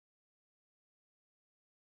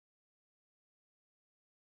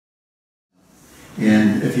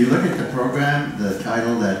And if you look at the program, the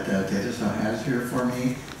title that Teresa has here for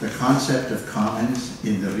me, The Concept of Commons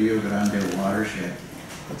in the Rio Grande Watershed.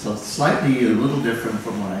 It's a little different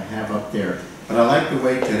from what I have up there. But I like the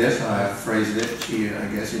way Teresa phrased it. She, I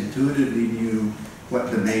guess, intuitively knew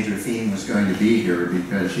what the major theme was going to be here,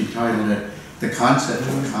 because she titled it The Concept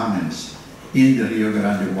of Commons in the Rio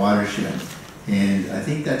Grande Watershed. And I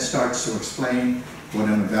think that starts to explain what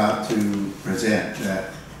I'm about to present,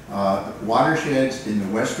 that watersheds in the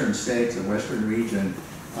western states, the western region,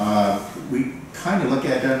 we kind of look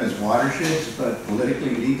at them as watersheds, but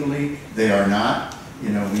politically, legally, they are not. You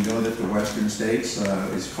know, we know that the western states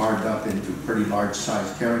is carved up into pretty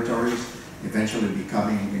large-sized territories, eventually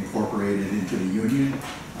becoming incorporated into the Union.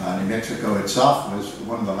 New Mexico itself was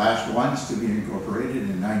one of the last ones to be incorporated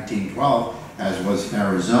in 1912, as was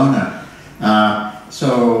Arizona. But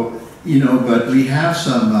we have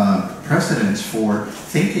some precedents for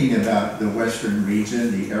thinking about the western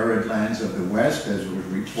region, the arid lands of the West, as was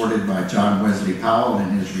reported by John Wesley Powell in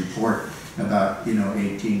his report about,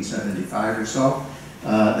 1875 or so.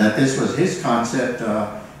 That this was his concept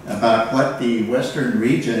about what the western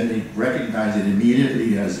region, he recognized it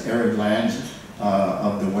immediately as arid lands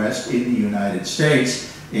of the West in the United States,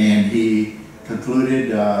 and he concluded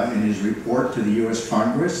in his report to the U.S.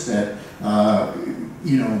 Congress that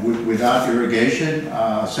without irrigation,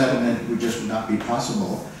 settlement would not be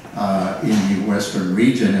possible in the western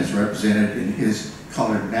region, as represented in his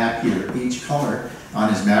colored map here. Each color on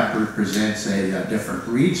his map represents a different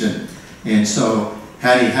region, and so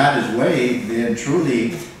had he had his way, then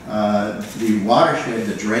truly the watershed,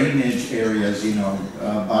 the drainage areas,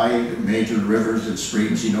 by major rivers and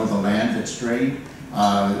streams, the land that's drained,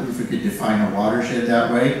 if we could define a watershed that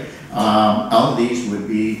way, all of these would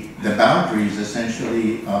be the boundaries,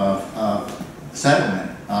 essentially, of settlement.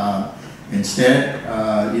 Instead,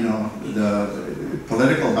 the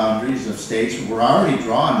political boundaries of states were already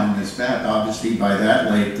drawn in this map. Obviously, by that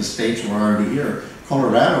late, the states were already here.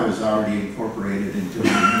 Colorado was already incorporated into the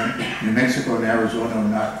Union. New Mexico and Arizona,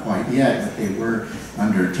 not quite yet, but they were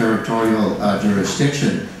under territorial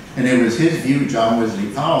jurisdiction. And it was his view, John Wesley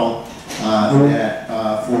Powell, that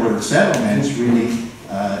for the settlements, really,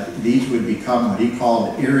 these would become what he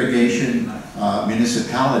called irrigation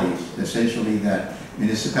municipalities. Essentially, that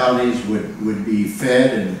municipalities would be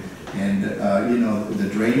fed, and the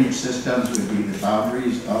drainage systems would be the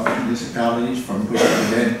boundaries of municipalities from which to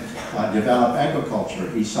then develop agriculture.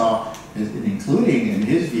 He saw, including in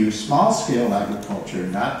his view, small-scale agriculture,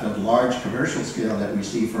 not the large commercial scale that we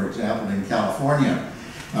see, for example, in California.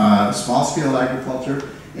 Small-scale agriculture,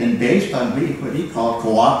 and based on what he called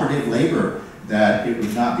cooperative labor, that it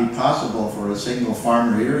would not be possible for a single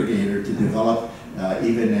farmer irrigator to develop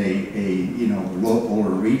even a local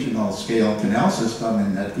or regional scale canal system,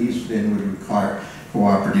 and that these then would require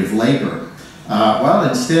cooperative labor. Well,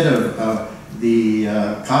 instead of the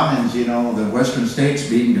commons, the western states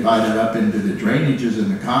being divided up into the drainages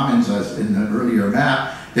and the commons as in the earlier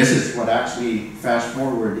map, this is what actually, fast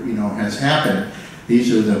forward, has happened.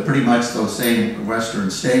 These are pretty much those same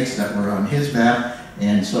western states that were on his map,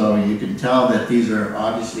 and so you can tell that these are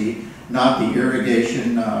obviously not the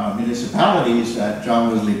irrigation municipalities that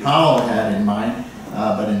John Wesley Powell had in mind,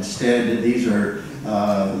 but instead these are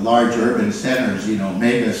large urban centers,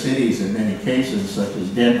 mega cities in many cases, such as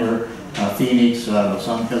Denver, Phoenix, Los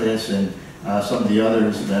Angeles, and some of the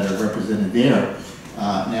others that are represented there.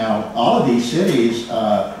 Now, all of these cities,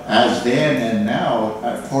 as then and now,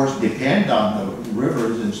 of course, depend on the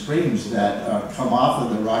rivers and streams that come off of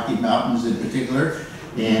the Rocky Mountains in particular.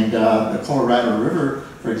 And the Colorado River,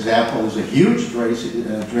 for example, is a huge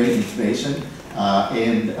drainage basin,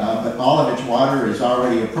 but all of its water is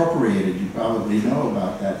already appropriated. You probably know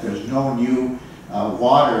about that. There's no new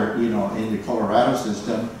water, in the Colorado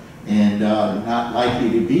system, and not likely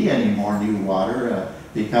to be any more new water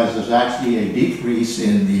because there's actually a decrease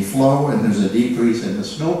in the flow and there's a decrease in the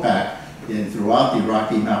snowpack throughout the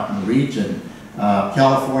Rocky Mountain region.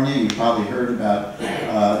 California, you probably heard about,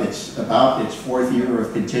 it's about its fourth year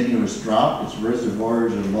of continuous drought. Its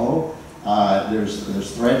reservoirs are low. There's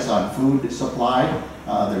threats on food supply.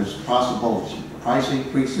 There's possible price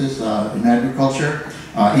increases in agriculture.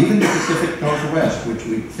 Even the Pacific Northwest, which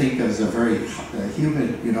we think of as a very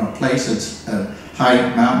humid, place, it's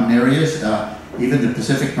high mountain areas. Even the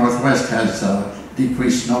Pacific Northwest has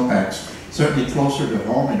decreased snowpacks. Certainly closer to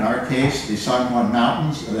home, in our case, the San Juan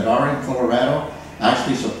Mountains that are in Colorado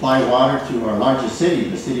actually supply water to our largest city.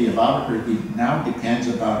 The city of Albuquerque now depends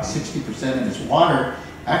about 60% of its water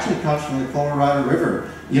actually comes from the Colorado River.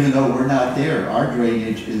 Even though we're not there, our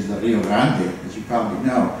drainage is the Rio Grande, as you probably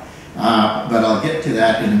know. But I'll get to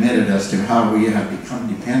that in a minute as to how we have become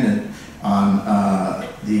dependent on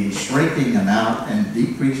the shrinking amount and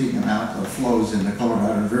decreasing amount of flows in the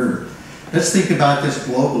Colorado River. Let's think about this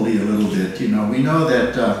globally a little bit. You know, we know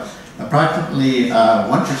that approximately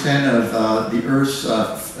 1% of the Earth's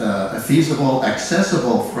feasible,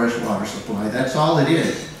 accessible freshwater supply, that's all it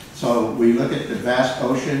is. So we look at the vast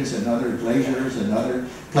oceans and other glaciers and other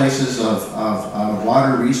places of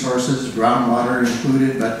water resources, groundwater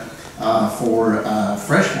included, but for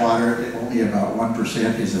fresh water, only about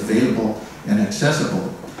 1% is available and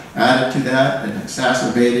accessible. Added to that and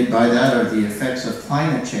exacerbated by that are the effects of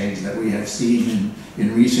climate change that we have seen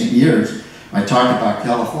in recent years. I talked about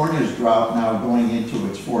California's drought now going into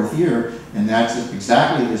its 4th year, and that's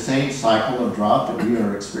exactly the same cycle of drought that we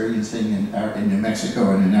are experiencing in New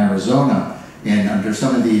Mexico and in Arizona. And under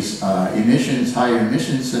some of these higher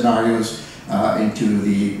emission scenarios into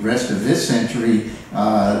the rest of this century,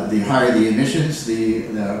 the higher the emissions, the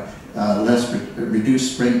less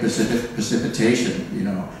reduced spring precipitation, you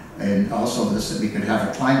know. And also we could have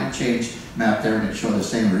a climate change map there and it showed the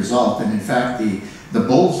same result. And in fact, the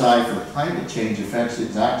bullseye for climate change effects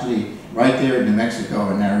is actually right there in New Mexico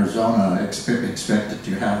and Arizona, expected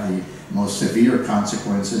to have the most severe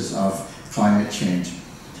consequences of climate change.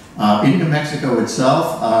 In New Mexico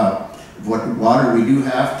itself, what water we do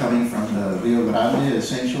have coming from the Rio Grande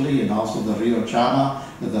essentially, and also the Rio Chama,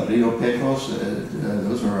 the Rio Pecos,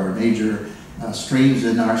 those are our major streams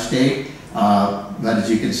in our state. But as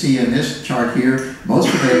you can see in this chart here, most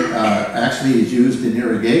of it actually is used in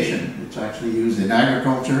irrigation. It's actually used in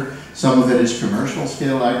agriculture. Some of it is commercial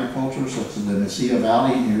scale agriculture, such as the Mesilla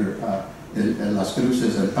Valley near Las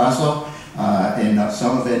Cruces and Paso, and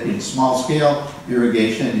some of it in small scale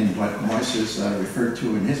irrigation in what Moises referred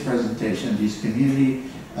to in his presentation, these community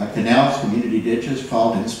canals, community ditches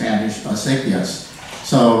called in Spanish acequias.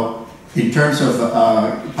 So in terms of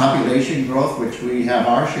population growth, which we have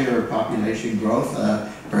our share of population growth,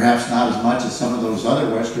 perhaps not as much as some of those other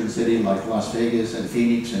western cities like Las Vegas and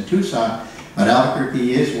Phoenix and Tucson, but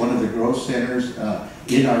Albuquerque is one of the growth centers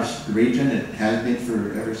in our region. It has been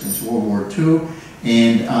ever since World War II,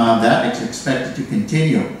 and that is expected to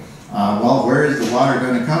continue. Well, where is the water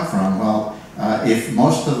going to come from? Well, if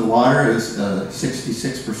most of the water is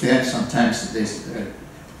 66%, sometimes this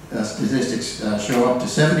statistics show up to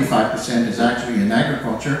 75% is actually in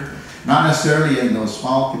agriculture, not necessarily in those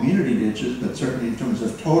small community ditches, but certainly in terms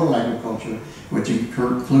of total agriculture, which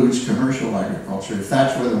includes commercial agriculture. If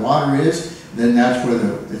that's where the water is, then that's where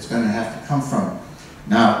it's going to have to come from.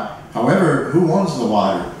 Now, however, who owns the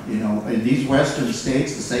water? You know, in these western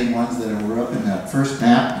states, the same ones that were up in that first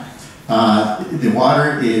map, the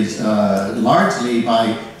water is largely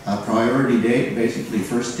by priority date, basically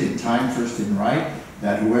first in time, first in right,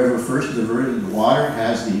 that whoever first diverted the water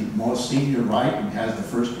has the most senior right and has the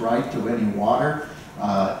first right to any water,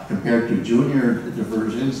 compared to junior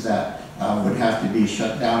diversions that would have to be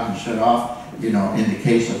shut down and shut off, you know, in the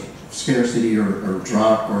case of scarcity or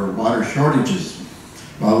drought or water shortages.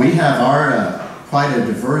 Well, we have our quite a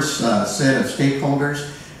diverse set of stakeholders.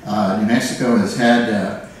 New Mexico has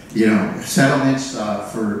had, you know, settlements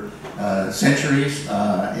for centuries,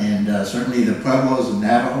 and certainly the Pueblos of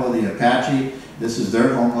Navajo, the Apache, this is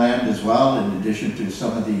their homeland as well, in addition to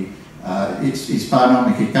some of the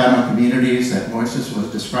Hispano-Mexicano communities that Moises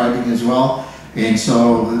was describing as well. And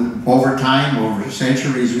so over time, over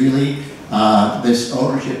centuries really, this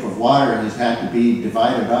ownership of water has had to be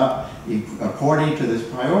divided up according to this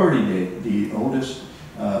priority date. The oldest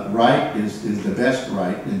right is the best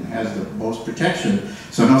right and has the most protection.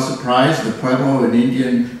 So no surprise, the Pueblo and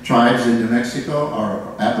Indian tribes in New Mexico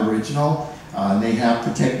are aboriginal. They have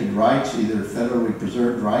protected rights, either federally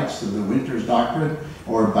preserved rights through the Winters Doctrine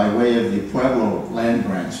or by way of the Pueblo land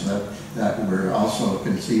grants that were also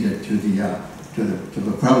conceded to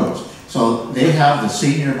the Pueblos. So they have the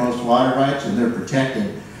senior most water rights and they're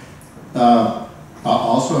protected.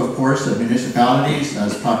 Also, of course, the municipalities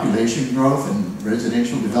as population growth and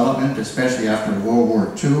residential development, especially after World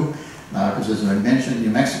War II, because as I mentioned,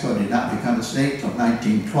 New Mexico did not become a state until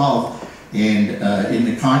 1912. And in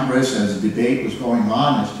the Congress, as the debate was going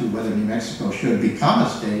on as to whether New Mexico should become a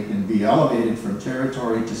state and be elevated from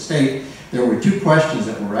territory to state, there were two questions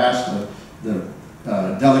that were asked of the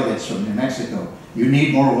delegates from New Mexico. You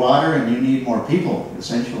need more water and you need more people,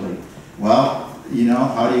 essentially. Well, you know,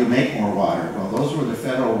 how do you make more water? Well, those were the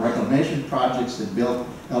federal reclamation projects that built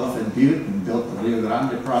Elephant Butte and built the Rio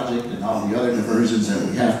Grande project and all the other diversions that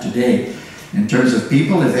we have today. In terms of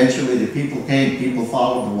people, eventually the people came, people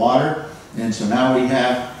followed the water. And so now we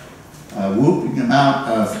have a whooping amount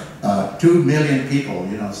of 2 million people.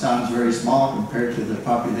 You know, it sounds very small compared to the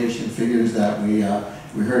population figures that we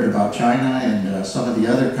heard about China and some of the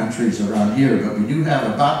other countries around here, but we do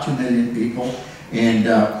have about 2 million people, and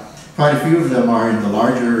quite a few of them are in the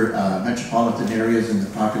larger metropolitan areas and the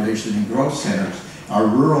population and growth centers. Our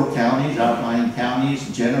rural counties, outlying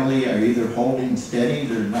counties, generally are either holding steady,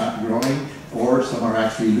 they're not growing, or some are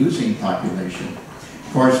actually losing population.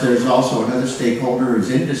 Of course, there's also another stakeholder is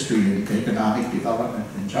industry and economic development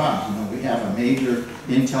and jobs. You know, we have a major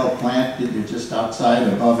Intel plant just outside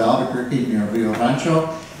above Albuquerque near Rio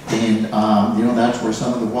Rancho, and you know, that's where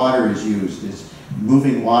some of the water is used. It's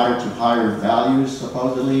moving water to higher values,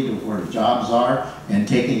 supposedly, to where jobs are, and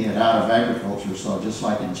taking it out of agriculture. So just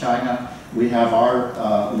like in China, we have our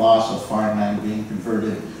loss of farmland being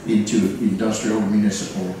converted into industrial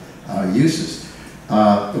municipal uses.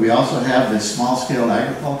 We also have this small-scale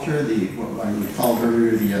agriculture, what I would call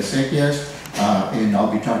earlier the acequias, and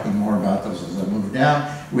I'll be talking more about those as I move down.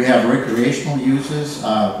 We have recreational uses.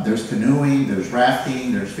 There's canoeing, there's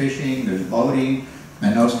rafting, there's fishing, there's boating,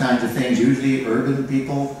 and those kinds of things. Usually urban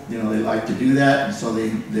people, you know, they like to do that, and so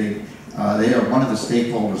they are one of the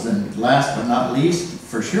stakeholders. And last but not least,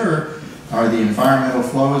 for sure, are the environmental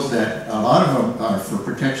flows that a lot of them are for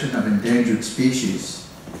protection of endangered species.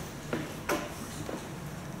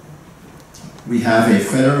 We have a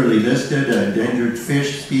federally listed endangered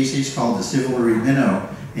fish species called the silvery minnow,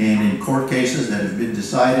 and in court cases that have been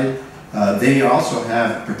decided, they also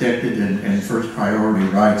have protected and first priority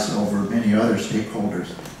rights over many other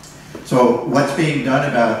stakeholders. So what's being done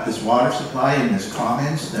about this water supply in this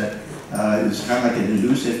commons that is kind of like an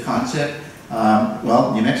elusive concept?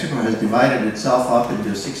 Well, New Mexico has divided itself up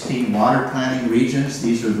into 16 water planning regions.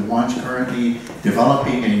 These are the ones currently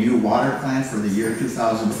developing a new water plan for the year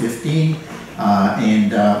 2015.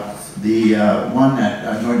 The one that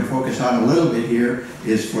I'm going to focus on a little bit here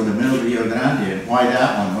is for the Middle Rio Grande. And why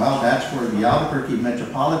that one? Well, that's where the Albuquerque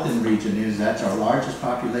metropolitan region is. That's our largest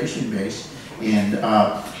population base. And,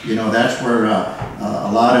 you know, that's where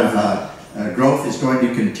a lot of growth is going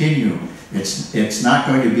to continue. It's not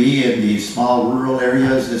going to be in these small rural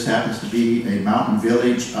areas. This happens to be a mountain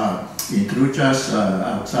village in Truchas,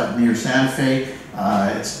 outside near Santa Fe.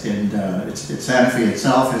 Santa Fe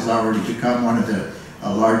itself has already become one of the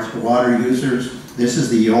large water users. This is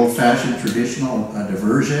the old-fashioned traditional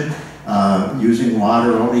diversion, using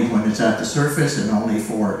water only when it's at the surface and only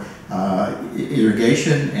for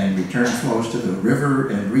irrigation and return flows to the river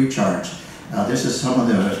and recharge. This is some of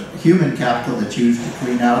the human capital that's used to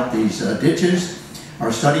clean out these ditches.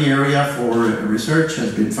 Our study area for research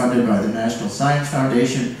has been funded by the National Science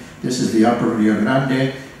Foundation. This is the Upper Rio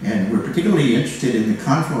Grande, and we're particularly interested in the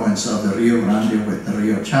confluence of the Rio Grande with the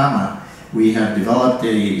Rio Chama. We have developed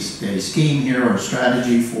a scheme here, or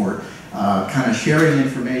strategy for kind of sharing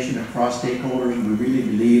information across stakeholders. We really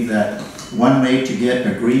believe that one way to get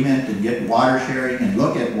agreement and get water sharing and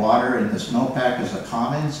look at water in the snowpack as a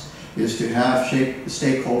commons is to have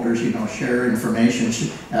stakeholders, you know, share information,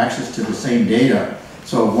 access to the same data.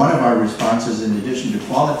 So one of our responses, in addition to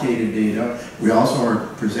qualitative data, we also are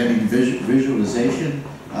presenting visualization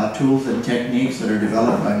tools and techniques that are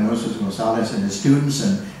developed by Moses Gonzalez and his students,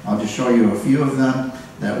 and I'll just show you a few of them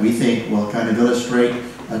that we think will kind of illustrate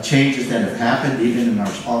changes that have happened even in our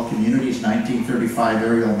small communities, 1935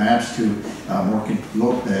 aerial maps to more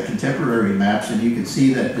contemporary maps, and you can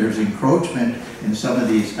see that there's encroachment in some of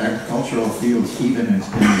these agricultural fields even in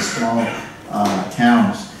the small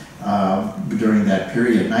towns during that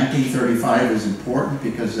period. 1935 is important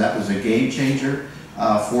because that was a game changer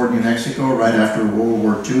for New Mexico right after World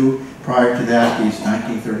War II. Prior to that, these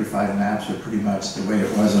 1935 maps are pretty much the way it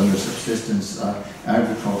was under subsistence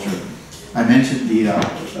agriculture. I mentioned the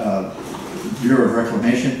Bureau of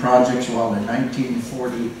Reclamation projects. Well, in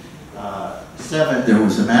 1947, there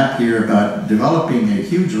was a map here about developing a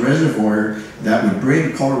huge reservoir that would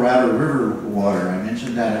bring Colorado River water. I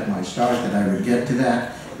mentioned that at my start, that I would get to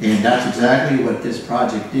that. And that's exactly what this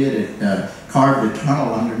project did. It carved a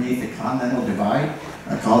tunnel underneath the Continental Divide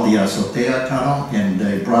called the Azotea Tunnel, and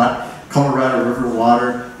they brought Colorado River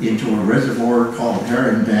water into a reservoir called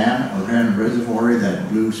Heron Dam, or Heron Reservoir, that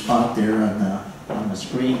blue spot there on the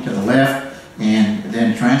screen to the left, and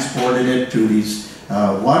then transported it to these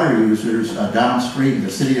water users downstream. The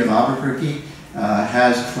city of Albuquerque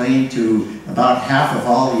has claim to about half of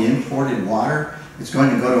all the imported water. It's going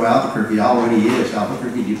to go to Albuquerque, already is.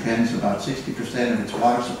 Albuquerque depends about 60% of its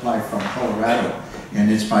water supply from Colorado,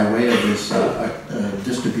 and it's by way of this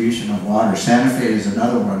distribution of water. Santa Fe is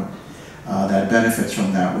another one that benefits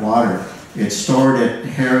from that water. It's stored at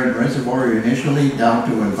Heron Reservoir initially, down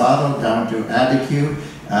to Elvado, down to Abiquiu,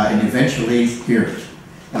 and eventually here.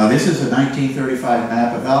 This is a 1935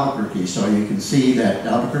 map of Albuquerque, so you can see that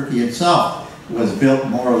Albuquerque itself was built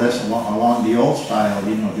more or less along the old style,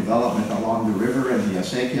 development along the river and the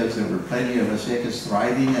acequias. There were plenty of acequias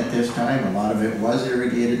thriving at this time. A lot of it was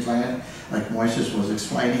irrigated land, like Moises was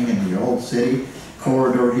explaining, in the old city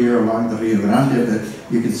corridor here along the Rio Grande.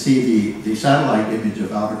 But you can see the satellite image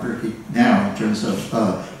of Albuquerque now in terms of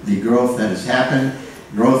the growth that has happened.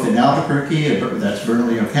 Growth in Albuquerque, that's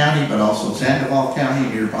Bernalillo County, but also Sandoval County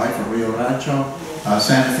nearby for Rio Rancho,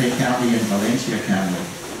 Santa Fe County, and Valencia County.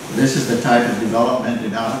 This is the type of development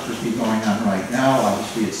in Albuquerque going on right now.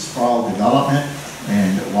 Obviously, it's sprawl development,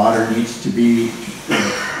 and water needs to be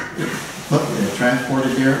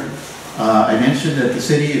transported here. I mentioned that the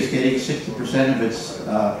city is getting 60% of its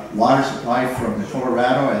water supply from the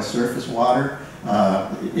Colorado as surface water.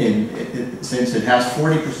 Since it has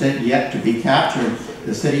 40% yet to be captured,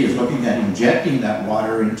 the city is looking at injecting that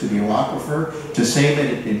water into the aquifer to save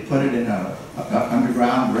it and put it in an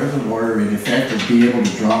underground reservoir, in effect, and be able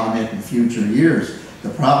to draw on it in future years. The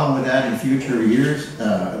problem with that in future years,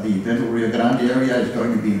 the Middle Rio Grande area is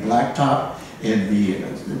going to be blacktop, and the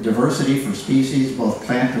diversity for species, both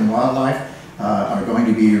plant and wildlife, are going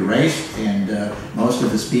to be erased, and most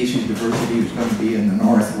of the species diversity is going to be in the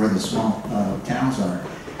north where the small towns are.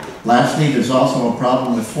 Lastly, there's also a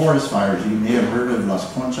problem with forest fires. You may have heard of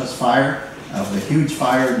Las Conchas fire, of the huge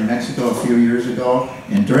fire in New Mexico a few years ago,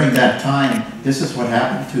 and during that time, this is what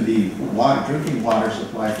happened to the drinking water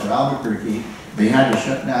supply for Albuquerque. They had to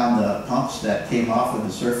shut down the pumps that came off of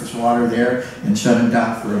the surface water there and shut them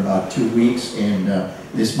down for about 2 weeks, and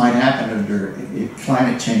this might happen under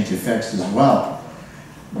climate change effects as well.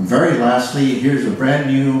 And very lastly, here's a brand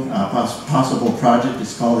new possible project.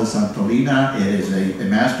 It's called the Santolina. It is a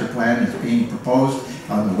master plan that's being proposed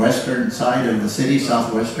on the western side of the city,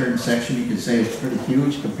 southwestern section. You could say it's pretty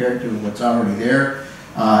huge compared to what's already there.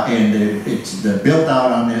 It's the build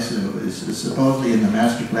out on this is supposedly in the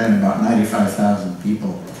master plan about 95,000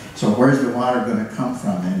 people. So where's the water going to come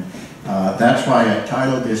from? And that's why I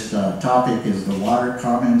titled this topic is the water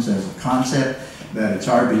commons as a concept. That it's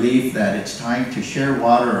our belief that it's time to share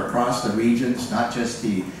water across the regions, not just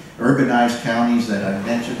the urbanized counties that I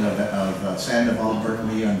mentioned of Sandoval,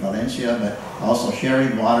 Bernalillo, and Valencia, but also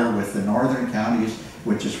sharing water with the northern counties,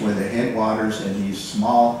 which is where the headwaters and these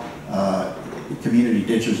small community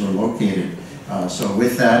ditches are located. So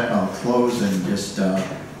with that, I'll close and just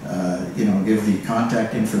give the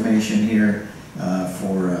contact information here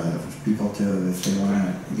for people to, if they want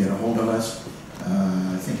to get a hold of us.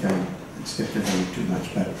 I think I skipped it a little too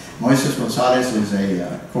much, but Moises Gonzalez is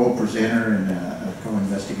a co-presenter and a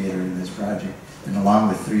co-investigator in this project, and along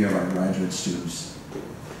with 3 of our graduate students.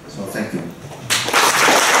 So thank you.